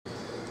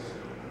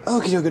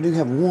Okay, I do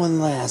have one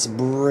last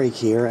break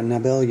here, and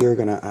Nabil, you're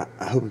gonna,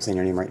 I hope I'm saying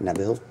your name right,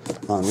 Nabil.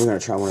 We're gonna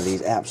try one of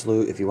these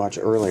absolute. If you watched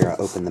earlier, I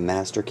opened the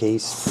master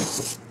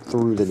case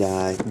through the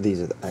die.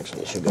 These are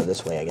actually, it should go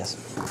this way, I guess.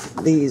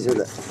 These are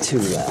the two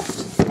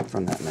left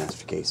from that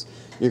master case.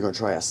 You're gonna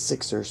try a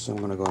sixer, so I'm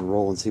gonna go and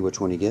roll and see which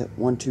one you get.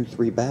 1, 2,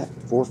 3 back,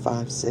 4,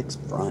 5, 6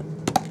 front.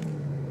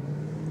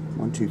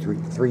 1, 2, 3,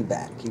 3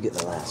 back. You get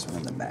the last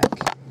one in the back.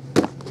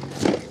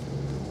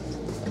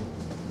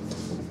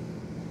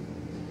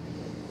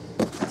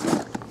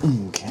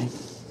 Okay.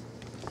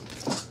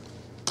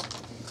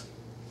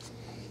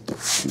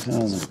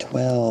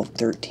 2012,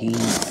 13,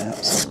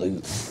 absolute.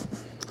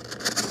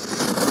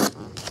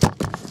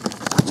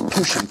 It's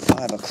pushing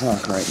 5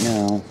 o'clock right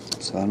now,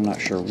 so I'm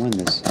not sure when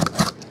this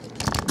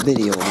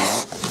video will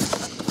out.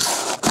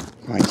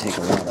 Probably take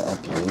a while to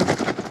upload.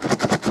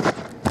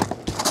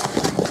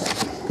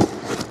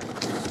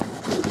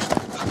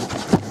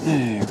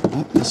 There,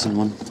 oh, missing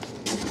one.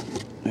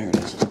 There it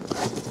is.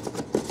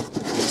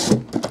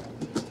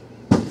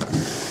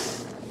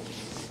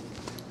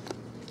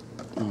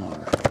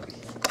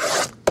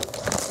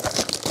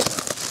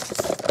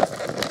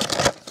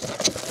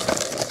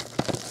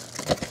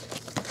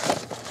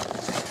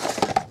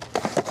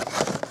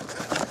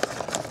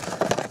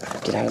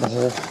 Get out of the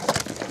hole.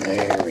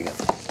 There we go.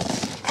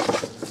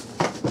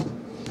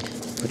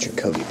 Put your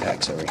Kobe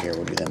packs over here.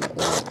 We'll do them at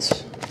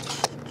once.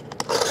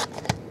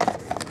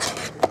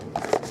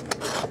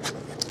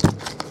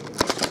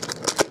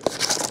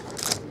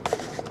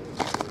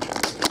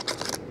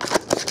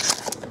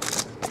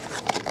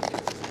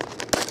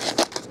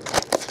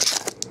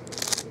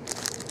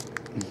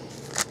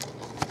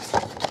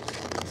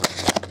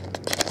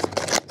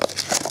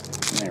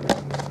 There we go.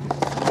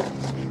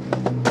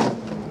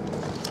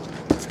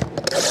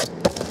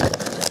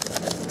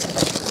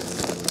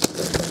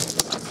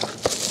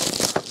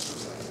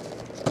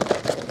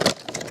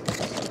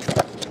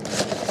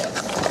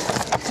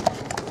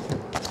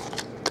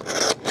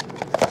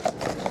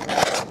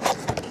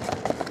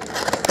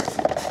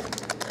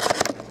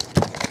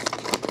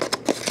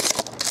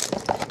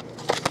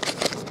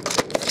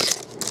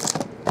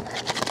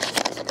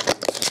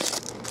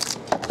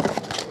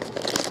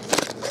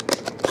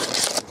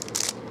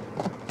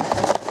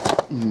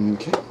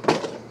 Okay.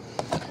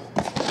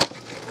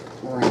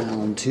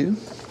 Round 2.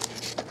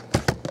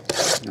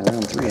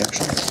 Round 3,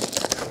 actually.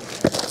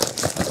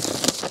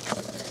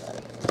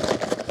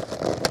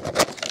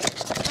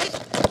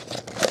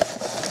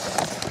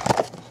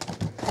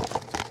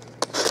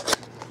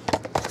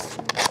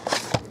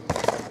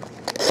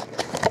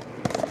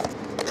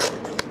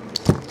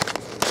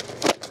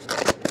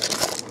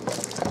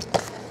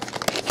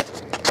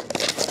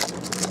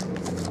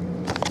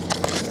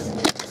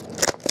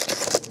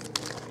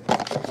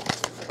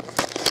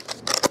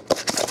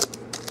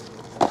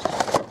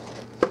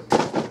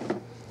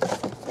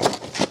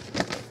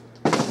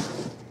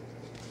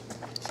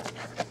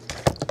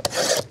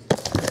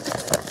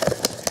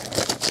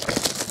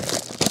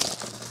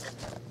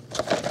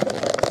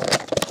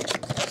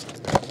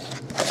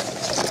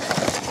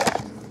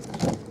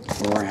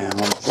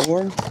 Round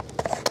 4.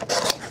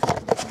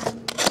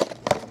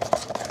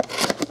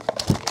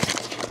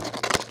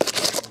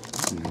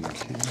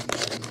 Okay.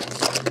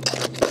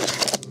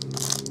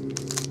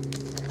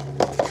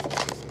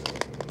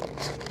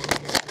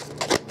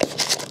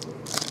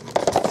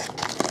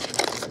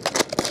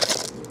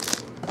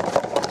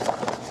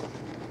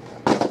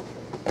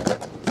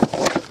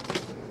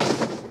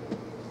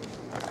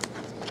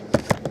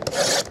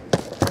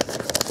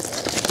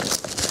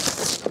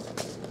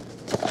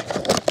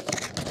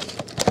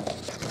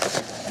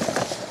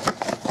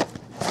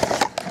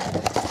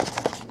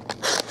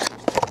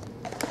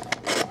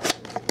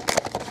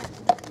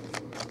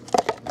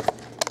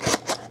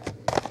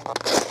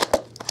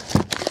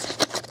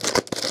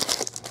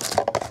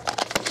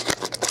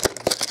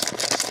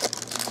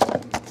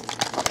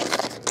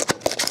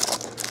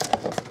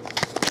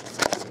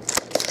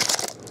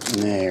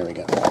 There we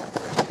go.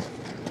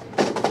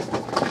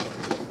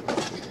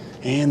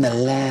 And the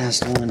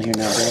last one here,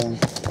 Nabil.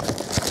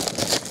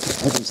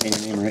 I hope I'm saying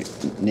your name right.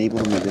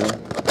 Nabil.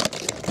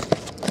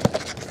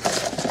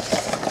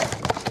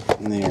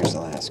 And there's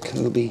the last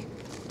Kobe.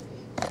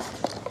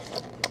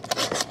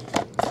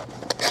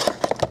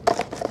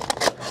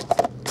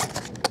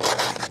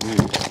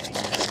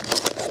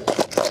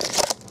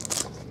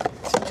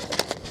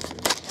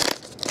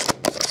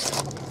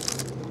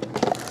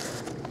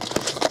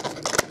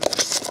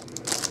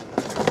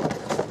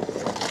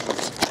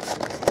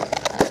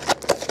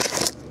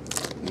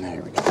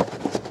 There we go.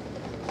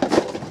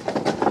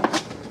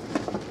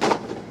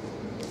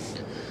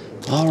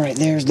 Alright,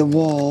 there's the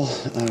wall.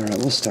 Alright,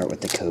 we'll start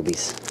with the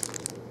Kobe's.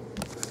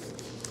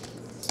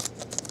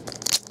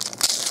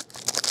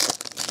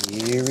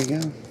 Here we go.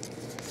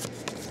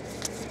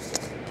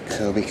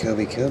 Kobe,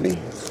 Kobe, Kobe.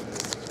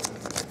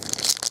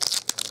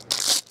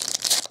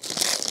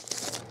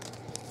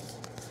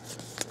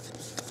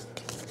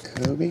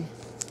 Kobe.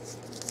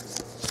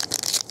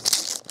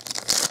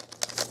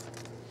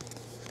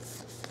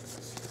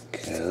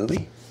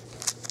 Kobe.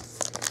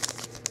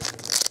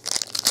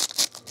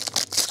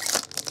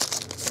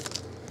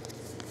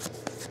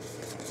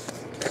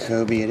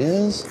 Kobe it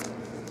is.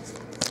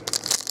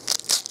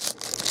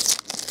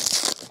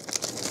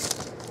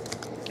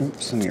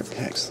 Oops, some of your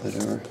packs slid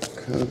over.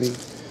 Kobe.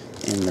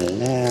 And the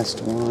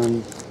last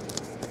one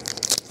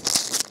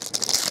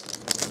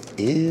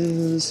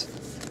is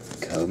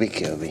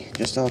Kobe.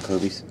 Just all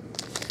Kobe's.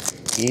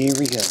 Here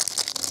we go.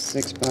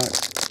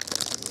 6-box.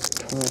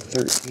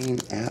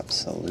 12-13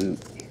 absolute.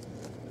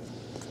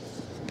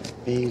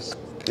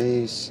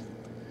 Base.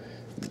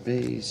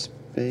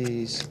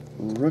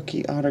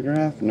 Rookie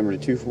autograph, number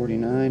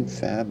 249,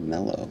 Fab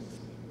Mello.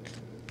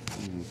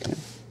 Okay.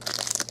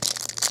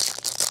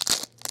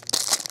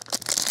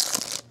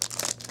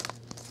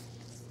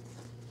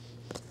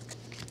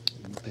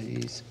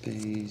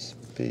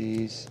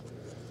 Base.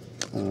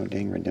 Oh,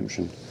 dang,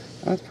 redemption.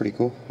 Oh, that's pretty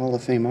cool. Hall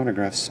of Fame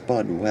autograph,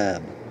 Spud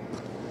Webb.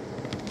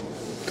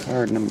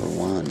 Card number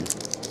 1.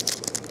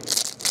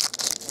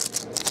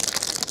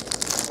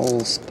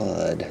 Old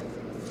Spud.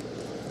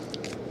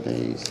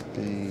 Base.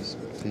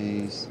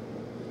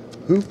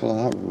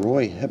 Hoopla,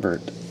 Roy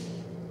Hibbert.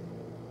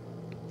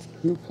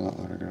 Hoopla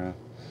autograph.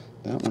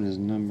 That one is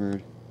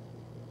numbered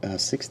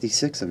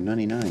 66 of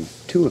 99.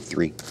 2 of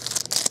 3.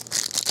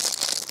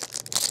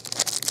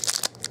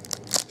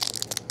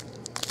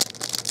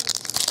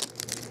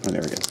 Oh,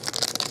 there we go.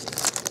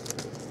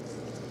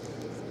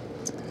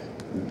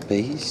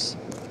 Base.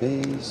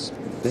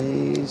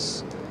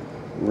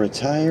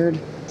 Retired,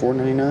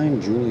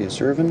 $4.99, Julius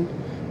Ervin.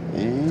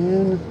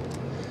 And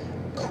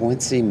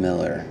Quincy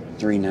Miller,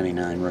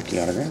 $3.99 rookie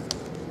autograph.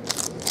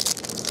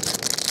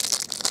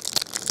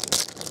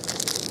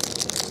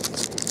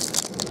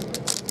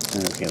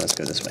 Okay, let's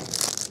go this way.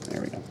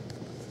 There we go.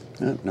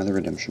 Oh, another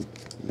redemption.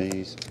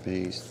 Base.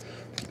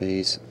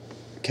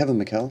 Kevin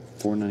McHale,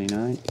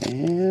 $4.99,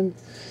 and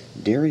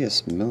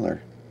Darius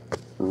Miller,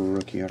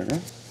 rookie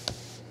autograph.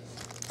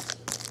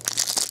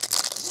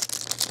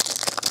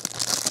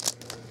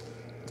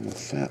 A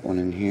fat one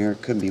in here.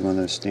 Could be one of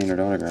those standard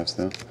autographs,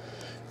 though.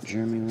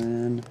 Jeremy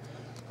Lin,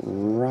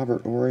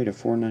 Robert Ory to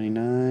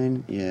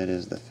 $4.99. Yeah, it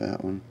is the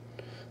fat one.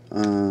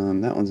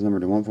 That one's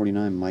numbered to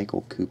 149.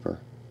 Michael Cooper.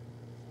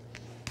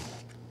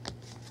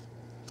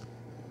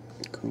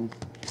 Cool.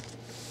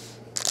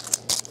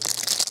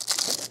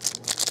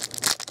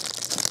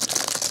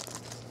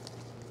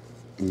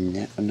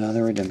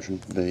 Another redemption.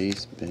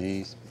 Base.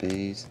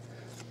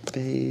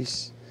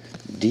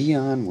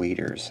 Dion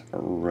Waiters,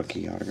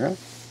 rookie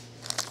autograph.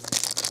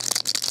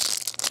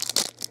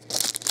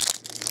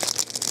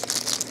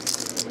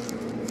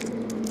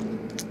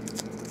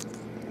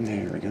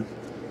 There we go.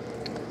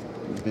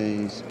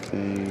 Base.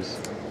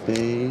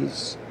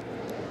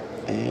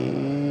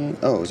 And,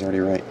 oh, it was already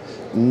right.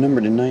 Number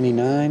to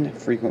 99,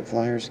 Frequent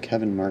Flyers,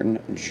 Kevin Martin,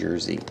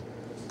 jersey.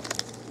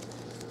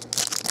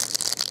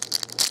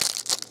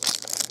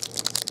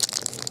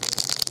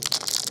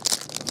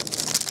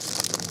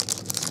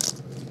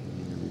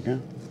 There we go.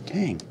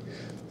 Dang.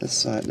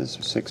 This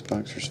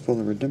 6-boxer's full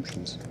of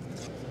redemptions.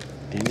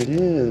 And it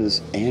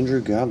is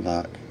Andrew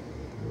Godlock,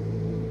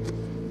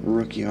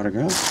 rookie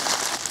autograph.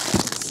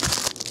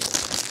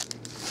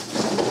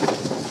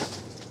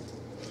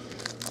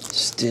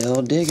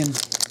 Still digging.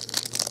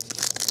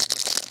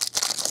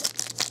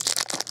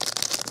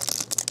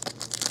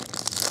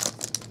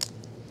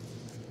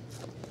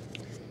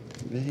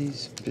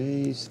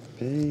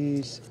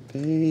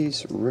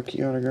 Base.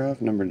 Rookie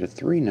autograph, numbered to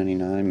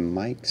 399,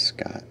 Mike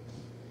Scott.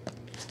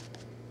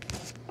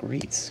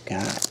 Great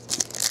Scott.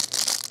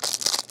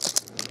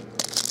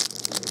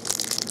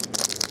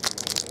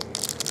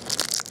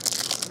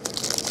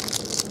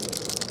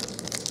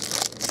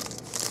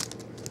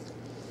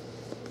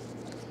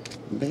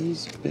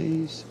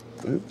 Base.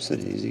 Oops, a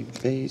daisy.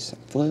 Base.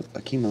 Flip.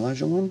 Akeem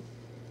Olajuwon.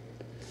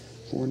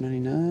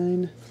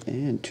 $4.99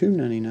 and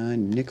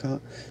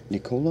 $2.99.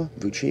 Nikola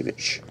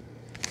Vucevic,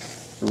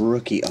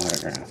 rookie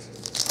autograph.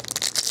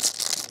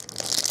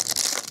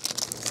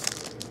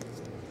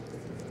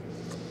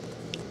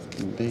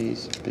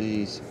 Base.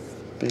 This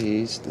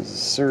is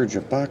Serge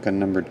Ibaka,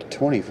 numbered to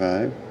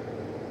 25.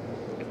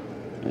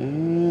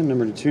 And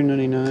number to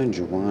 299,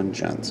 Juwan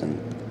Johnson,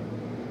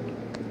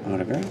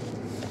 autograph.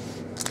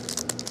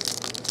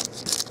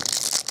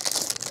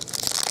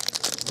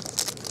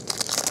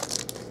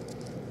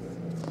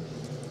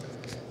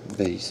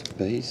 Base.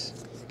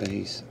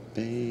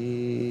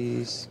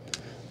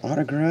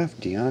 Autograph,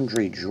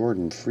 DeAndre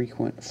Jordan,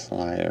 Frequent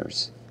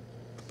Flyers,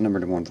 number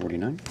to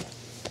 149.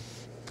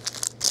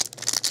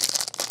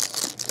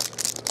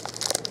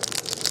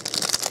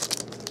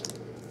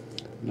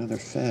 Another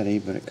fatty,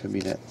 but it could be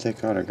that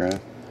thick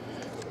autograph.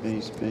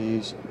 Base.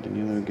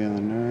 Danilo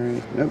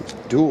Gallinari. Nope,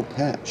 dual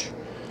patch.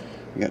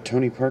 We got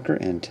Tony Parker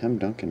and Tim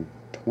Duncan,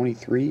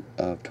 23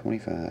 of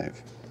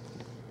 25.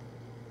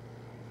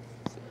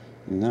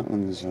 And that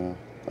one's, oh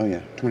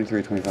yeah, 23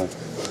 of 25.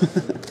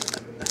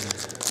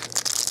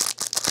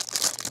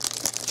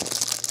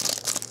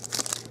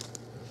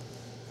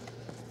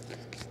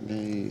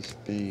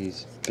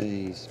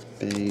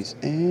 Base.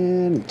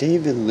 And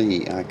David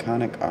Lee,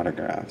 iconic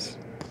autographs.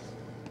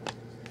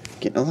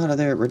 Getting a lot of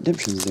their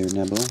redemptions there,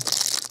 Nabil.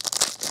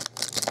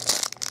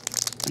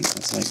 think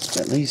that's like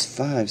at least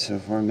 5 so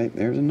far. Maybe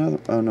there's another.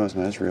 Oh no, it's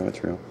not. It's real.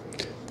 It's real.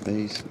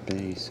 Base,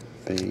 base,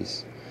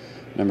 base.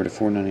 Number to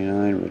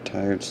 499,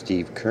 retired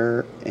Steve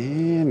Kerr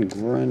and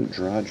Goran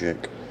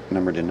Dragic.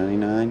 Number to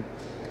 99,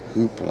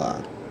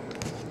 Hoopla.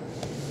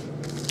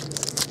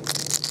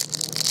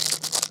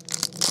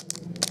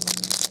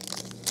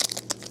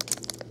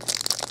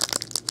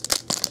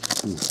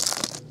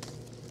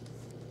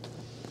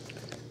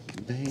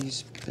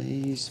 Base,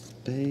 base,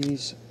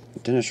 base.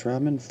 Dennis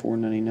Rodman,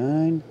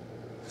 499.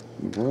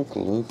 Brooke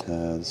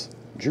Lopez,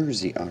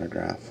 jersey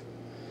autograph.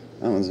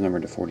 That one's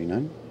numbered to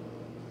 49.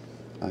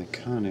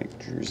 Iconic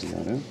jersey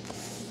auto.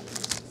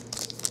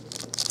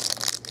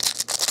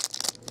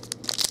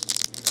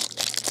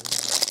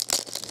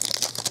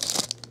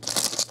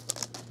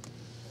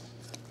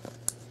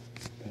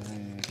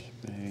 Base,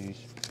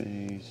 base,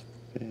 base,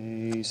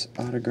 base.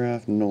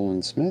 Autograph,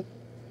 Nolan Smith.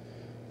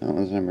 That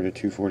one's numbered to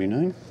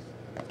 249.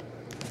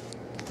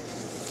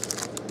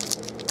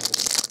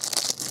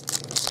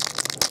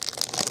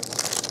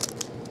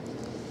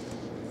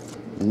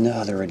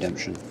 Another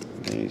redemption.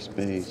 Base,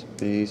 base,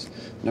 base.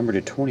 Number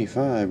to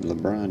 25,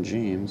 LeBron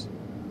James.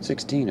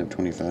 16 of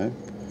 25.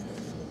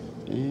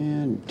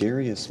 And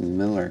Darius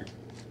Miller.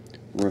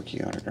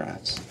 Rookie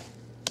autographs.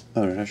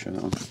 Oh, did I show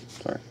that one?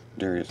 Sorry.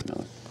 Darius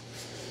Miller.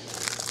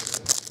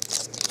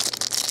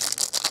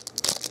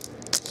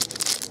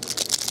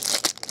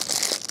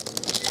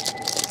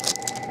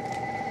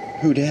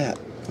 Who dat?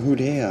 Who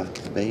da?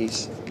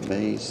 Base,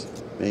 base,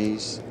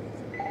 base.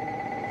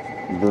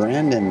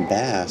 Brandon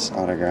Bass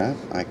autograph.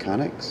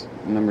 Iconics.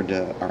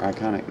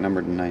 Iconic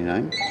numbered to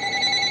 99.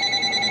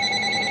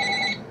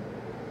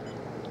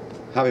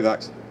 Hobby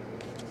box.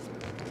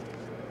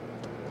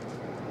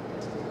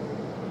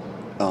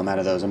 Oh, I'm out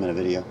of those. I'm in a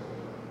video.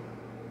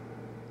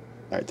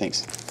 Alright,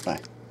 thanks. Bye.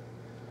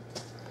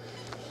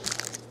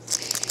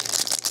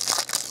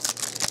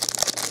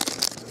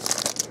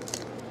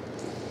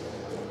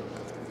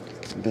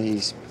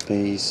 Base,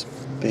 base,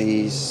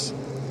 base.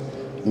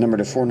 Number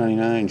to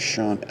 499,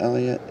 Sean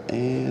Elliott.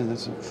 And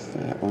that's a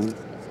fat one.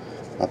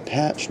 A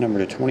patch, number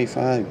to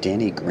 25,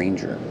 Danny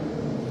Granger.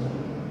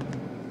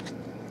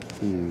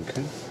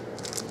 Okay.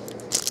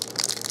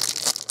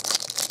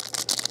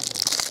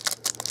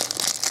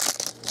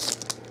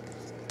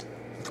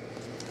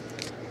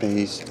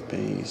 Base,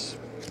 base,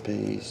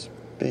 base,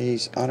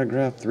 base.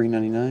 Autograph,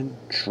 $3.99,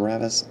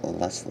 Travis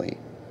Leslie.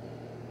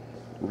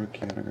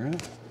 Rookie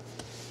autograph.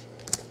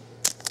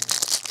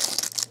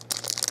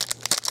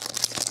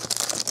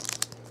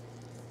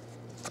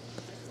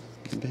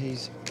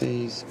 Base,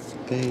 base,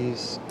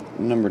 base.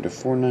 Number to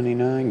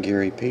 499,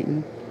 Gary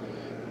Payton.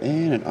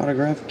 And an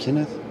autograph,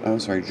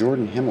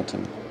 Jordan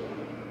Hamilton.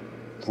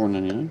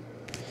 $4.99.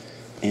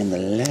 And the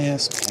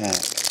last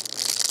pack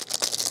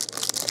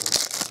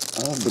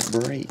of the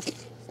break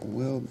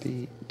will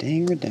be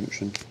dang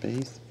redemption.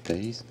 Base,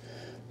 base,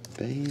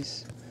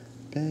 base,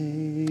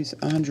 base.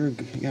 Andrew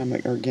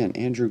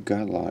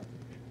Godlock.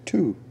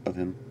 2 of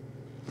him.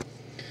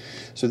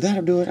 So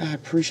that'll do it. I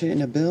appreciate it,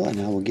 Nabil, and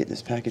I will get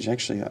this package.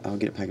 Actually, I'll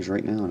get a package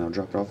right now, and I'll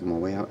drop it off on my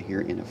way out here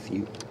in a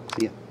few.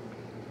 See ya.